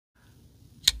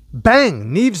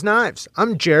Bang! Neeves Knives.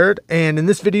 I'm Jared, and in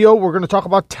this video, we're going to talk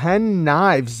about 10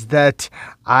 knives that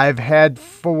I've had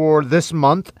for this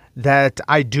month that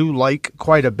I do like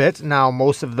quite a bit. Now,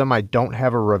 most of them I don't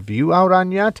have a review out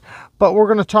on yet, but we're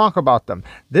going to talk about them.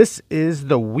 This is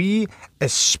the Wiha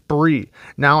Bit.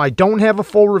 Now, I don't have a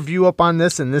full review up on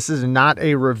this, and this is not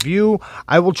a review.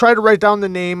 I will try to write down the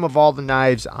name of all the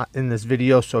knives in this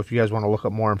video, so if you guys want to look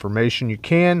up more information, you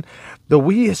can. The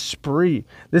Wiha Bit.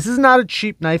 This is not a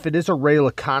cheap knife. It is a Ray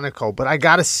Laconico, but I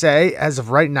gotta say, as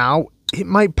of right now, it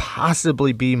might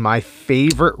possibly be my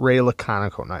favorite Ray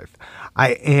Laconico knife.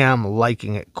 I am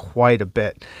liking it quite a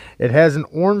bit. It has an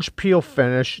orange peel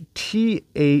finish,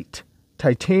 T8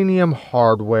 titanium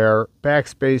hardware,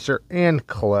 backspacer, and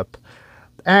clip.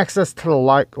 Access to the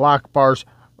lock bars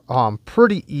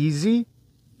pretty easy,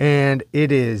 and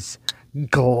it is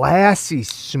glassy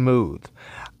smooth.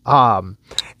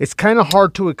 It's kind of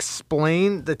hard to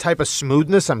explain the type of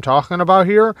smoothness I'm talking about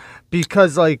here,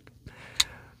 because like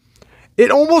it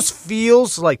almost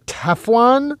feels like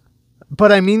Teflon,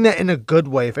 but I mean that in a good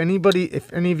way. If any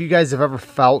of you guys have ever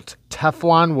felt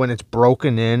Teflon when it's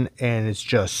broken in and it's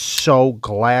just so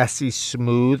glassy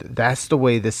smooth, that's the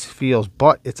way this feels,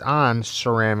 but it's on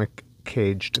ceramic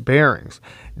caged bearings.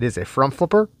 It is a front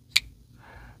flipper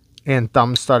and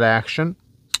thumb stud action.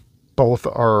 Both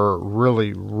are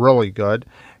really, really good.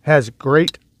 Has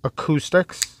great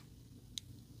acoustics.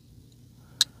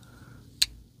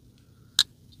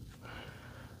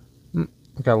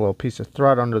 Got a little piece of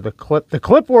thread under the clip. The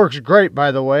clip works great,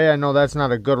 by the way. I know that's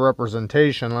not a good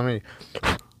representation. Let me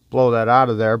blow that out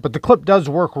of there. But the clip does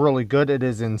work really good. It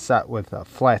is inset with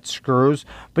flat screws.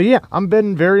 But yeah, I've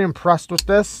been very impressed with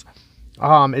this.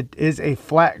 It is a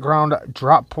flat ground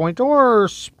drop point or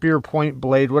spear point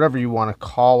blade, whatever you want to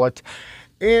call it.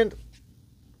 And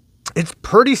it's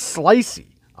pretty slicey.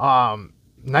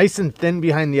 Nice and thin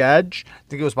behind the edge. I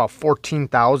think it was about 14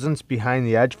 thousandths behind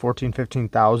the edge, 14, 15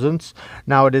 thousandths.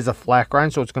 Now it is a flat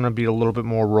grind, so it's going to be a little bit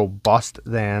more robust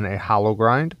than a hollow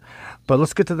grind. But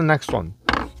let's get to the next one.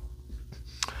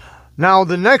 Now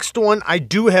the next one I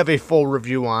do have a full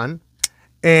review on,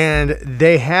 and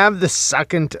they have the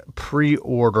second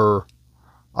pre-order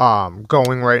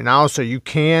going right now, so you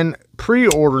can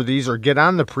pre-order these or get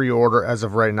on the pre-order as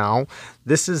of right now.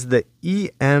 This is the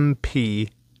EMPEDC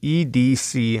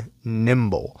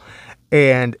Nimble,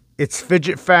 and its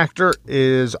fidget factor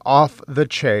is off the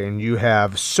chain. You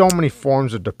have so many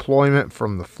forms of deployment,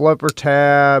 from the flipper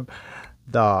tab,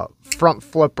 the front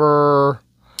flipper,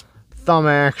 thumb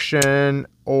action,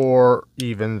 or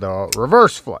even the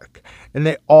reverse flick, and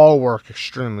they all work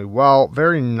extremely well.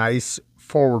 Very nice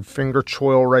forward finger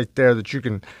choil right there that you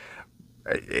can,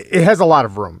 it has a lot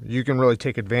of room. You can really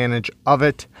take advantage of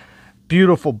it.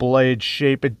 Beautiful blade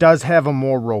shape. It does have a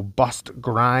more robust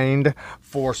grind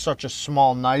for such a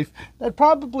small knife. That'd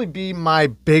probably be my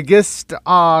biggest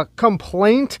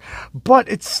complaint, but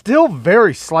it's still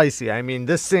very slicey. I mean,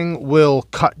 this thing will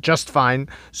cut just fine,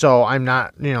 so I'm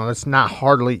not, it's not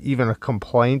hardly even a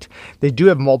complaint. They do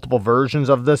have multiple versions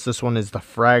of this. This one is the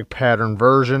frag pattern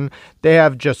version. They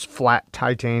have just flat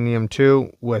titanium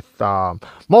too, with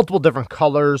multiple different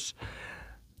colors.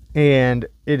 And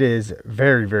it is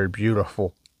very, very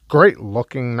beautiful. Great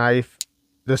looking knife.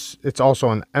 It's also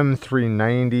an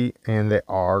M390, and they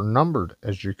are numbered,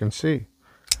 as you can see.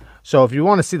 So if you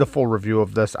want to see the full review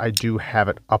of this, I do have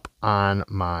it up on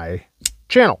my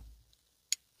channel.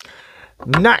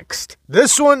 Next,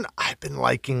 this one I've been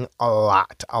liking a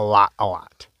lot.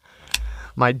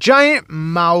 My Giant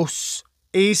Mouse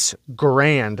Ace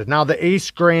Grand. Now the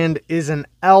Ace Grand is an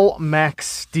L-Max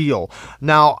steel.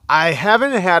 Now I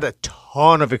haven't had a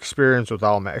ton of experience with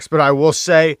L-Max, but I will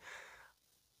say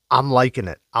I'm liking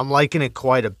it. I'm liking it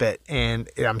quite a bit, and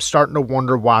I'm starting to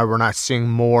wonder why we're not seeing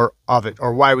more of it,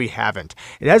 or why we haven't.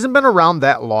 It hasn't been around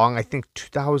that long. I think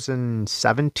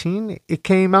 2017 it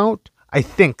came out. I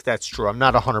think that's true. I'm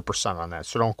not 100% on that,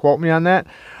 so don't quote me on that.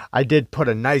 I did put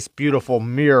a nice, beautiful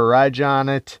mirror edge on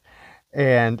it,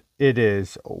 and it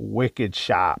is wicked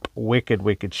sharp,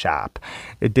 wicked sharp.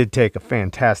 It did take a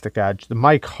fantastic edge. The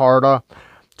micarta,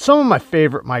 some of my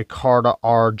favorite micarta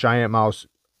are Giant Mouse's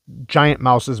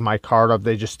micarta.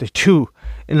 They do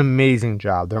an amazing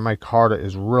job. Their micarta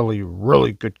is really,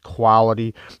 really good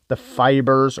quality. The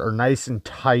fibers are nice and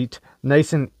tight,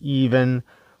 nice and even.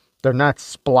 They're not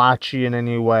splotchy in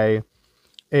any way,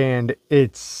 and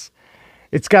it's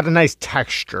got a nice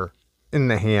texture in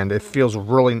the hand. It feels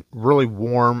really, really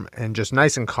warm and just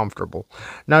nice and comfortable.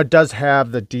 Now it does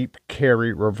have the deep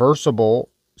carry reversible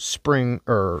spring,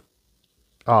 or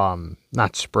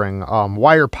not spring,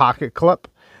 wire pocket clip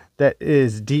that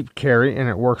is deep carry, and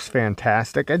it works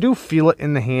fantastic. I do feel it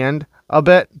in the hand a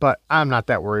bit, but I'm not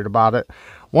that worried about it.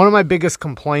 One of my biggest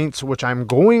complaints, which I'm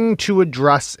going to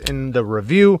address in the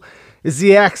review, is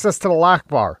the access to the lock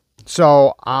bar.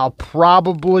 So I'll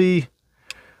probably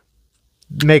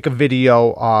make a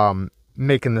video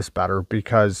making this better,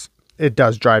 because it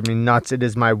does drive me nuts. It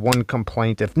is my one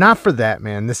complaint. If not for that,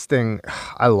 man, this thing,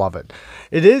 I love it.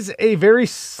 It is a very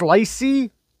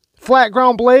slicey flat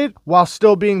ground blade while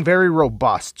still being very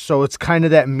robust. So it's kind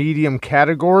of that medium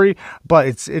category, but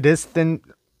it is thin,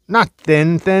 not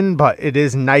thin, but it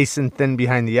is nice and thin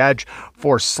behind the edge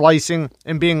for slicing,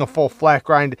 and being a full flat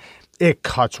grind, it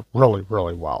cuts really,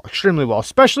 really well, extremely well,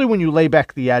 especially when you lay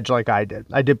back the edge like I did.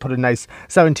 I did put a nice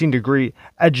 17-degree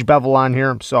edge bevel on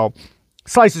here, so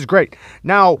slice is great.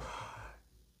 Now,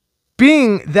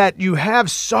 being that you have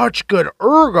such good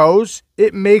ergos,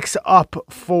 it makes up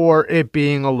for it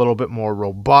being a little bit more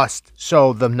robust.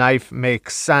 So the knife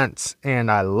makes sense, and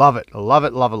I love it. Love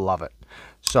it, love it, love it.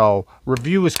 So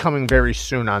review is coming very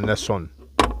soon on this one.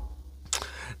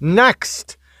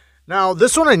 Next, now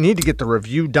this one I need to get the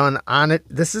review done on it.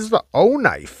 This is the O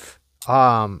knife,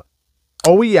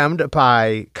 OEM'd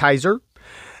by Kizer,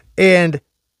 and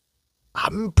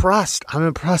I'm impressed.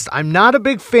 I'm not a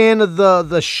big fan of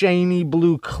the shiny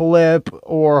blue clip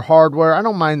or hardware. I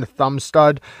don't mind the thumb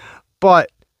stud, but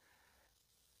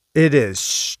it is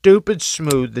stupid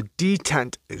smooth. The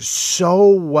detent is so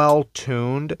well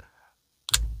tuned.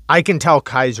 I can tell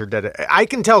Kizer did it. I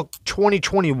can tell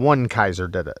 2021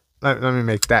 Kizer did it. Let me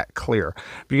make that clear,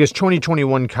 because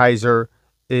 2021 Kizer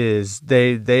is,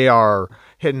 they are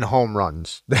hitting home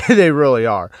runs. They really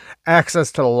are.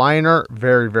 Access to the liner,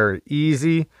 very, very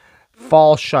easy.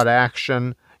 Fall shut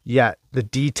action, yet the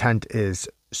detent is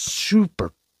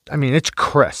super, I mean, it's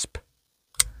crisp.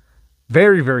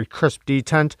 Very, very crisp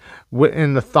detent.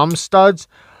 In the thumb studs,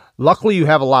 luckily you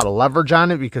have a lot of leverage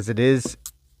on it, because it is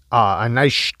a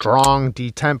nice strong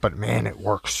detent, but man, it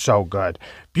works so good.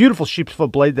 Beautiful sheep's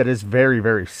foot blade that is very,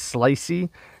 very slicey.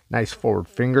 Nice forward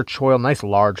finger choil, nice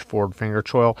large forward finger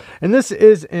choil. And this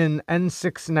is in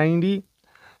N690,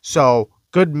 so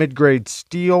good mid-grade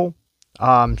steel,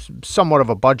 somewhat of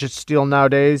a budget steel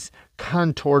nowadays.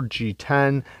 Contoured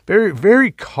G10, very,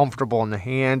 very comfortable in the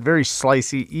hand, very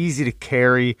slicey, easy to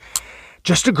carry.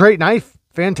 Just a great knife,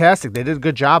 fantastic. They did a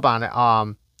good job on it.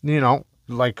 You know,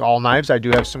 like all knives, I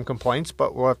do have some complaints,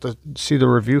 but we'll have to see the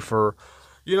review for,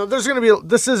 you know, there's going to be,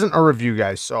 this isn't a review,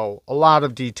 guys, so a lot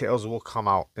of details will come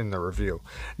out in the review.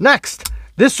 Next,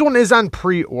 this one is on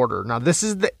pre-order. Now, this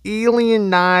is the Alien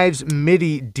Knives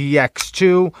MIDI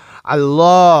DX2. I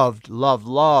loved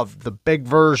the big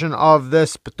version of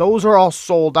this, but those are all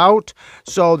sold out,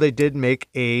 so they did make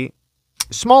a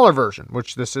smaller version,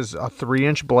 which this is a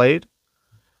 3-inch blade.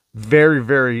 Very,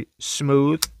 very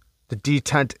smooth. The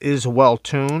detent is well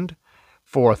tuned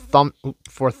for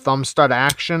thumb stud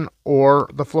action or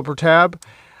the flipper tab.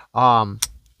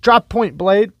 Drop point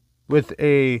blade with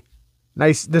a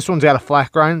nice, this one's got a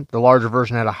flat grind. The larger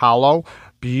version had a hollow.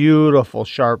 Beautiful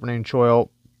sharpening choil.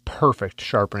 Perfect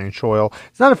sharpening choil.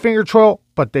 It's not a finger choil,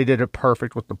 but they did it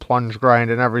perfect with the plunge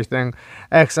grind and everything.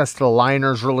 Access to the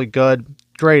liner is really good.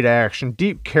 Great action.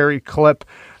 Deep carry clip.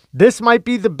 This might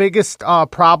be the biggest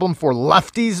problem for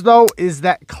lefties, though, is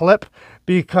that clip,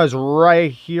 because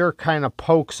right here kind of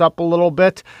pokes up a little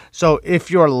bit. So if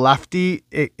you're lefty,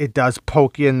 it does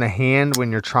poke you in the hand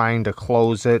when you're trying to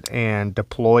close it and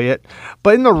deploy it.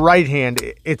 But in the right hand,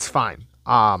 it's fine.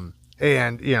 And,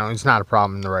 you know, it's not a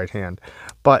problem in the right hand.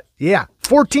 But, yeah,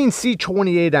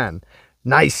 14C28N.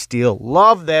 Nice steel.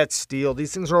 Love that steel.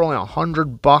 These things are only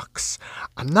 $100.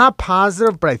 I'm not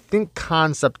positive, but I think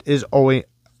Concept is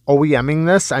OEMing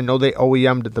this. I know they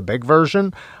OEM'd the big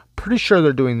version. Pretty sure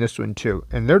they're doing this one too,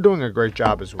 and they're doing a great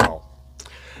job as well.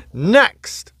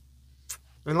 Next,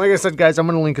 and like I said, guys, I'm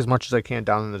going to link as much as I can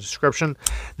down in the description.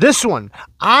 This one,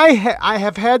 I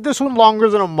have had this one longer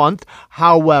than a month.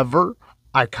 However,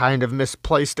 I kind of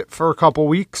misplaced it for a couple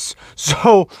weeks.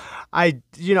 So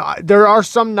you know, there are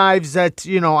some knives that,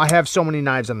 you know, I have so many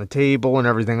knives on the table and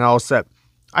everything else that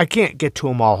I can't get to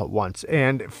them all at once.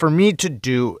 And for me to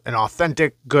do an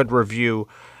authentic, good review,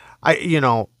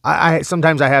 I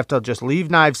sometimes I have to just leave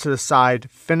knives to the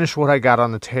side, finish what I got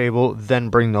on the table, then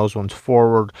bring those ones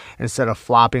forward instead of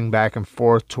flopping back and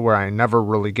forth to where I never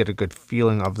really get a good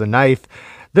feeling of the knife.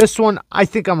 This one, I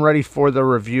think I'm ready for the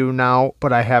review now,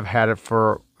 but I have had it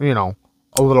for, you know,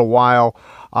 a little while.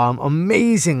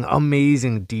 Amazing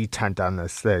detent on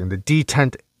this thing. The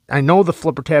detent, I know the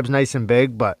flipper tab's nice and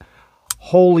big, but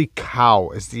holy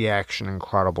cow, is the action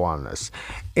incredible on this.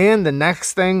 And the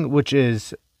next thing, which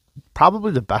is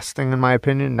probably the best thing in my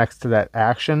opinion next to that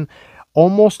action.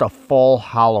 Almost a full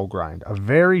hollow grind, a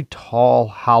very tall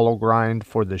hollow grind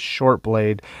for the short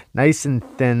blade, nice and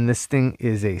thin. This thing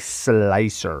is a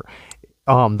slicer.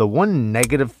 The one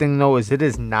negative thing though is it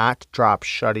is not drop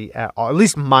shutty at all. At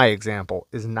least my example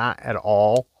is not at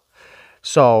all.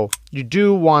 So you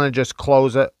do want to just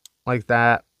close it like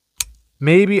that.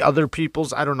 Maybe other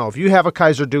people's, I don't know. If you have a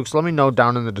Kizer Dukes, let me know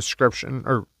down in the description,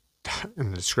 or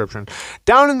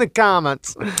down in the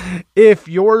comments, if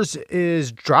yours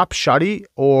is drop shutty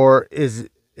or is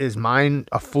mine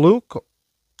a fluke.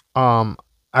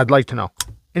 I'd like to know.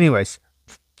 Anyways,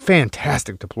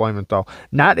 fantastic deployment though.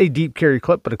 Not a deep carry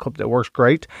clip, but a clip that works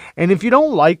great. And if you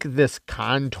don't like this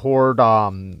contoured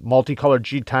multicolored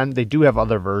G10, they do have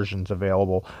other versions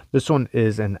available. This one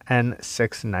is an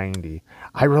N690.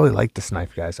 I really like this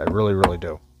knife, guys. I really, really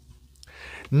do.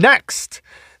 Next,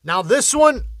 now this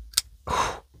one,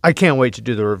 I can't wait to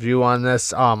do the review on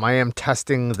this. I am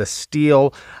testing the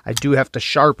steel. I do have to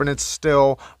sharpen it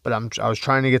still, but I was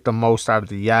trying to get the most out of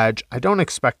the edge. I don't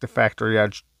expect the factory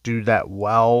edge do that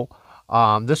well.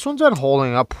 This one's been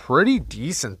holding up pretty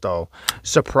decent though,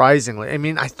 surprisingly. I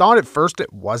mean, I thought at first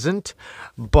it wasn't,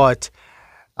 but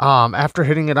after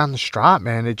hitting it on the strop,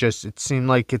 man, it seemed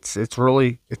like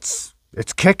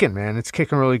it's kicking, man. It's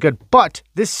kicking really good. But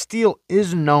this steel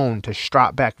is known to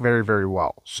strop back very, very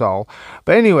well. So,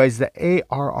 but anyways, the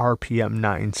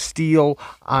ARRPM9 steel,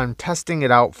 I'm testing it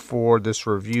out for this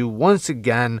review. Once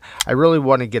again, I really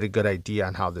want to get a good idea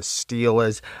on how this steel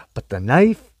is. But the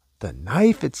knife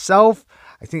itself,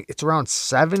 I think it's around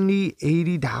 $70,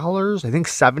 $80. I think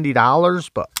 $70,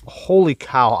 but holy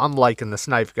cow, I'm liking this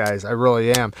knife, guys. I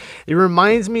really am. It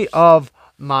reminds me of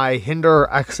my Hinder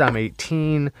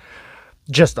XM18,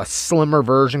 just a slimmer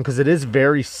version, because it is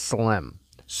very slim.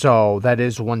 So that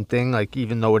is one thing, like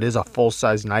even though it is a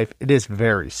full-size knife, it is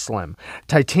very slim.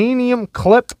 Titanium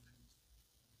clip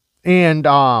and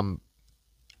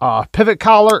pivot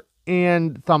collar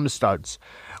and thumb studs,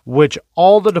 which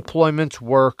all the deployments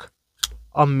work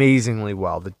amazingly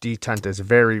well. The detent is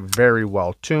very, very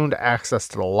well tuned. Access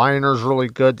to the liner is really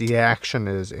good. The action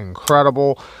is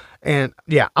incredible. And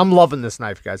yeah, I'm loving this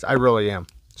knife, guys. I really am.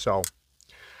 So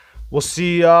we'll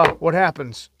see what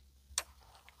happens.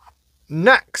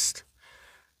 Next.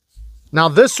 Now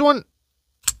this one,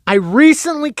 I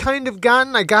recently kind of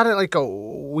gotten. I got it like a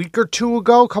week or two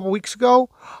ago, a couple weeks ago.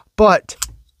 But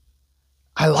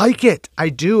I like it. I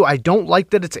do. I don't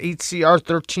like that it's 8CR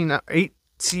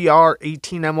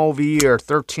 18 MOV or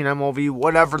 13 MOV,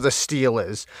 whatever the steel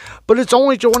is. But it's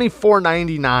only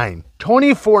 $24.99.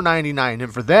 $24.99.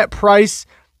 And for that price,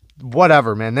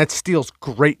 whatever, man. That steel's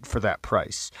great for that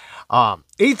price.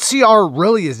 8CR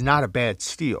really is not a bad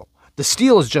steel. The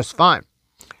steel is just fine.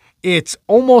 It's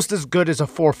almost as good as a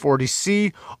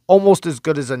 440C, almost as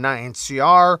good as a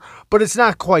 9CR, but it's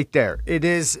not quite there. It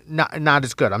is not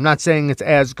as good. I'm not saying it's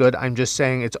as good. I'm just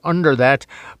saying it's under that,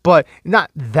 but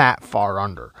not that far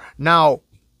under. Now,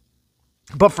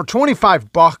 but for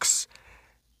 25 bucks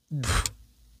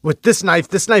with this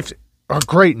knife's a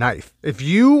great knife. If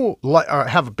you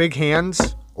have big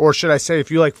hands, or should I say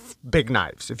if you like big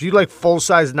knives, if you like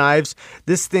full-size knives,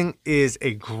 this thing is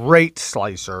a great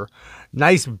slicer.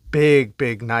 Nice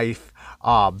big knife.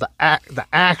 The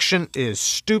action is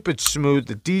stupid smooth.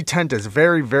 The detent is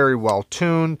very, very well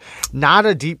tuned. Not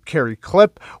a deep carry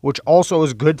clip, which also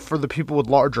is good for the people with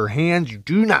larger hands. You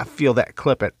do not feel that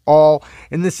clip at all.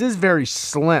 And this is very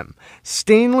slim.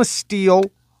 Stainless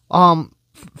steel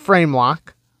frame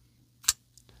lock.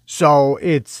 So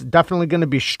it's definitely going to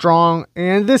be strong.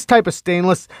 And this type of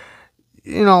stainless,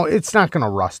 you know, it's not going to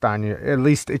rust on you. At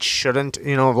least it shouldn't,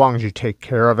 you know, as long as you take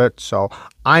care of it. So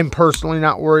I'm personally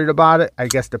not worried about it, I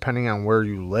guess, depending on where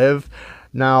you live.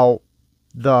 Now,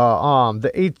 the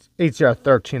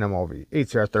 8CR13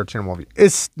 MOV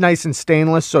is nice and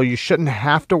stainless, so you shouldn't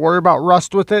have to worry about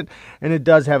rust with it. And it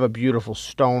does have a beautiful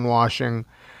stone washing.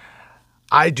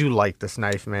 I do like this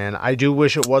knife, man. I do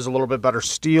wish it was a little bit better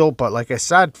steel, but like I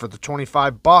said, for the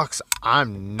 25 bucks,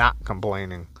 I'm not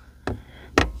complaining.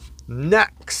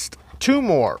 Next, three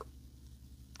more.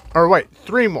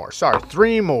 Sorry,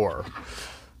 three more.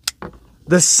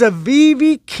 The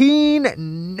civivi Keen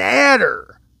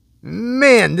Nadder.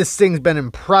 Man, this thing's been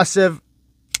impressive.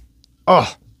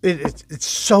 Oh, it's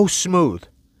so smooth.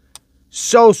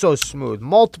 So smooth.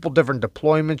 Multiple different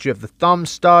deployments. You have the thumb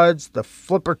studs, the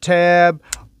flipper tab.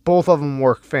 Both of them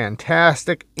work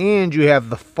fantastic. And you have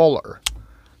the fuller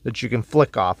that you can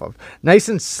flick off of. Nice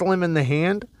and slim in the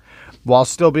hand, while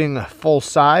still being a full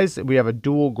size. We have a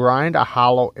dual grind, a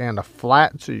hollow and a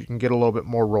flat, so you can get a little bit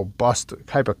more robust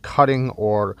type of cutting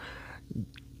or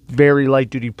very light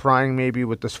duty prying maybe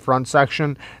with this front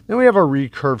section. Then we have a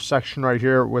recurve section right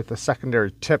here with a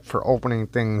secondary tip for opening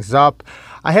things up.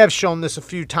 I have shown this a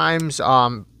few times.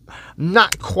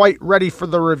 Not quite ready for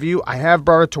the review. I have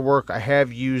brought it to work. I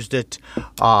have used it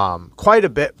quite a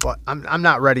bit, but I'm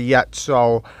not ready yet.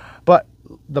 So, but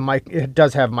it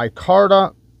does have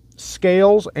micarta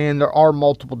scales, and there are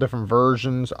multiple different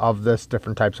versions of this,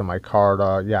 different types of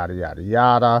micarta, yada yada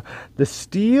yada. The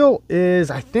steel is,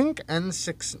 I think,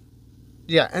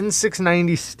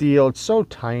 N690 steel. It's so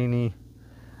tiny.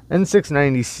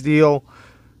 N690 steel,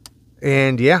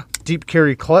 and yeah, deep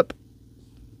carry clip.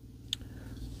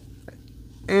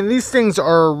 And these things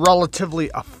are relatively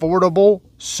affordable,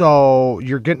 so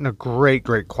you're getting a great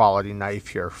quality knife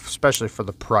here, especially for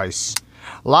the price.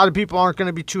 A lot of people aren't going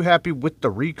to be too happy with the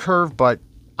recurve, but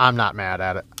I'm not mad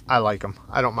at it. I like them.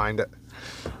 I don't mind it.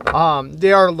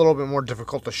 They are a little bit more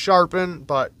difficult to sharpen,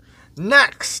 but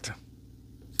next,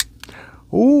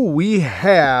 we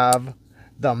have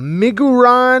the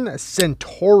Miguron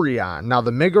Centurion. Now,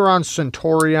 the Miguron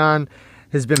Centurion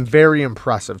has been very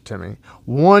impressive to me.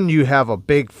 One, you have a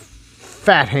big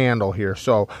fat handle here,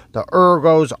 so the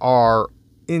ergos are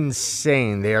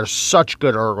insane. They are such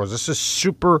good ergos. This is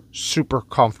super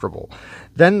comfortable.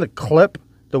 Then the clip,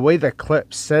 the way the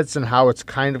clip sits and how it's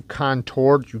kind of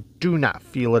contoured, you do not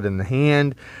feel it in the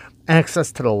hand.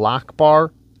 Access to the lock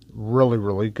bar,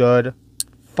 really good.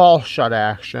 Fall shut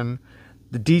action.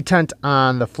 The detent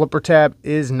on the flipper tab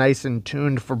is nice and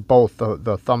tuned for both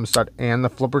the thumb stud and the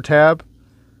flipper tab.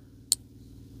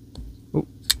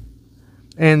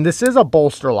 And this is a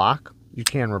bolster lock. You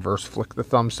can reverse flick the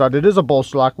thumb stud. It is a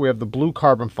bolster lock. We have the blue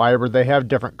carbon fiber. They have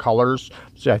different colors.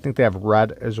 So I think they have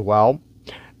red as well.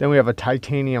 Then we have a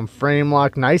titanium frame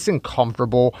lock. Nice and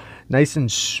comfortable. Nice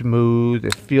and smooth.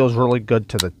 It feels really good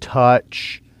to the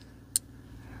touch.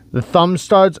 The thumb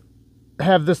studs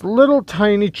have this little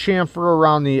tiny chamfer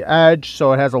around the edge,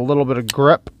 so it has a little bit of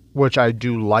grip, which I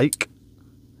do like.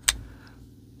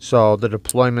 So the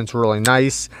deployment's really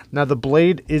nice. Now the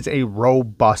blade is a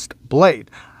robust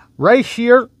blade. Right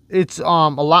here, it's a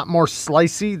lot more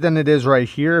slicey than it is right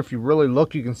here. If you really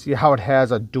look, you can see how it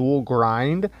has a dual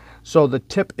grind. So the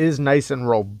tip is nice and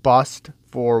robust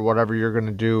for whatever you're going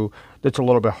to do that's a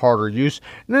little bit harder use.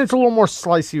 And then it's a little more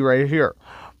slicey right here.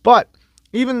 But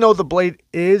even though the blade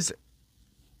is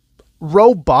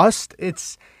robust,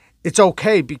 it's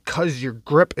okay because your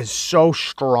grip is so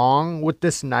strong with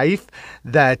this knife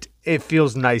that it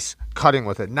feels nice cutting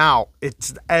with it. Now,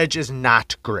 the edge is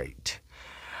not great.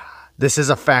 This is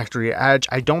a factory edge.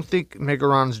 I don't think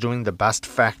Miguron's doing the best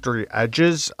factory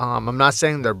edges. I'm not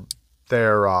saying they're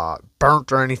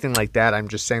burnt or anything like that. I'm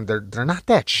just saying they're not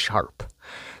that sharp.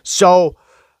 So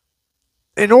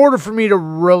in order for me to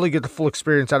really get the full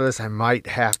experience out of this, I might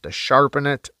have to sharpen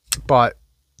it. But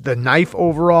the knife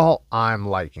overall, I'm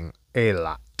liking a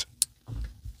lot.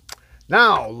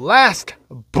 Now, last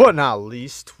but not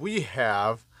least, we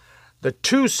have the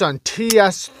Twosun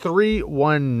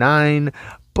TS319.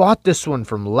 Bought this one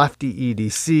from Lefty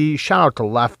EDC. Shout out to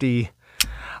Lefty.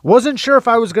 Wasn't sure if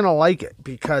I was going to like it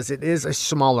because it is a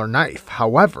smaller knife.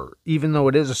 However, even though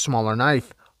it is a smaller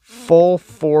knife, full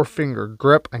 4-finger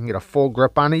grip. I can get a full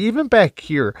grip on it. Even back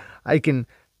here, I can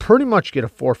pretty much get a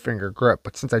 4-finger grip.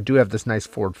 But since I do have this nice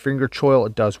forward finger choil,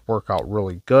 it does work out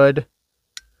really good.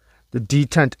 The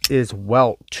detent is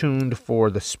well tuned for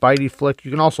the Spidey flick.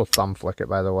 You can also thumb flick it,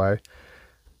 by the way.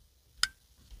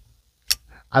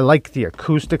 I like the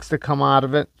acoustics that come out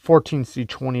of it.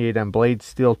 14C28M blade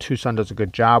steel. Twosun does a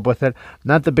good job with it.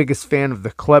 Not the biggest fan of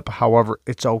the clip. However,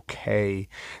 it's okay.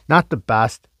 Not the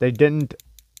best. They didn't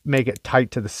make it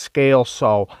tight to the scale,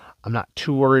 so I'm not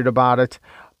too worried about it.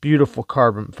 Beautiful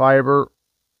carbon fiber.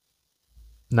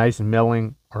 Nice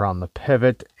milling around the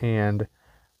pivot and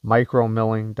micro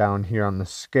milling down here on the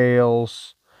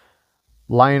scales.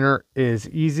 Liner is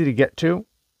easy to get to.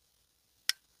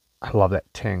 I love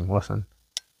that ting. Listen.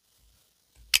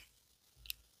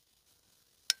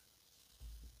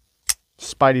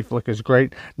 Spidey flick is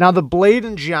great. Now the blade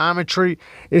and geometry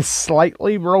is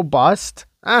slightly robust.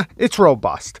 It's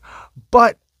robust,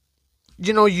 but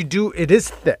you know, it is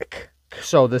thick.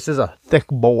 So this is a thick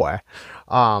boy.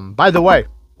 By the way,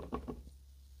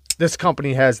 this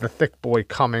company has the thick boy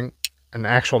coming, an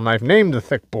actual knife named the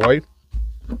thick boy.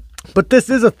 But this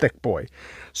is a thick boy,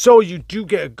 so you do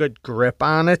get a good grip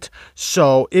on it.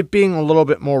 So it being a little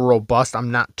bit more robust, I'm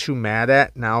not too mad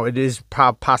at. Now, it is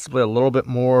possibly a little bit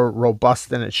more robust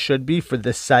than it should be for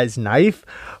this size knife,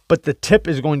 but the tip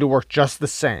is going to work just the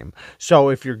same. So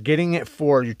if you're getting it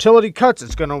for utility cuts,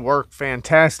 it's going to work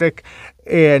fantastic.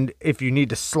 And if you need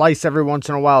to slice every once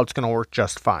in a while, it's going to work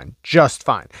just fine. Just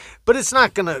fine. But it's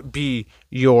not going to be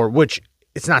your, which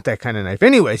it's not that kind of knife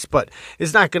anyways, but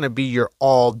it's not going to be your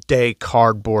all-day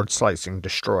cardboard slicing,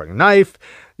 destroying knife.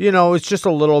 You know, it's just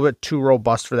a little bit too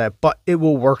robust for that, but it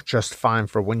will work just fine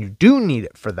for when you do need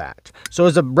it for that. So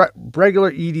as a regular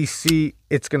EDC,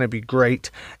 it's going to be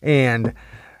great. And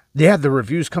yeah, the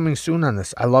review's coming soon on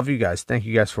this. I love you guys. Thank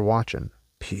you guys for watching.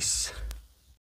 Peace.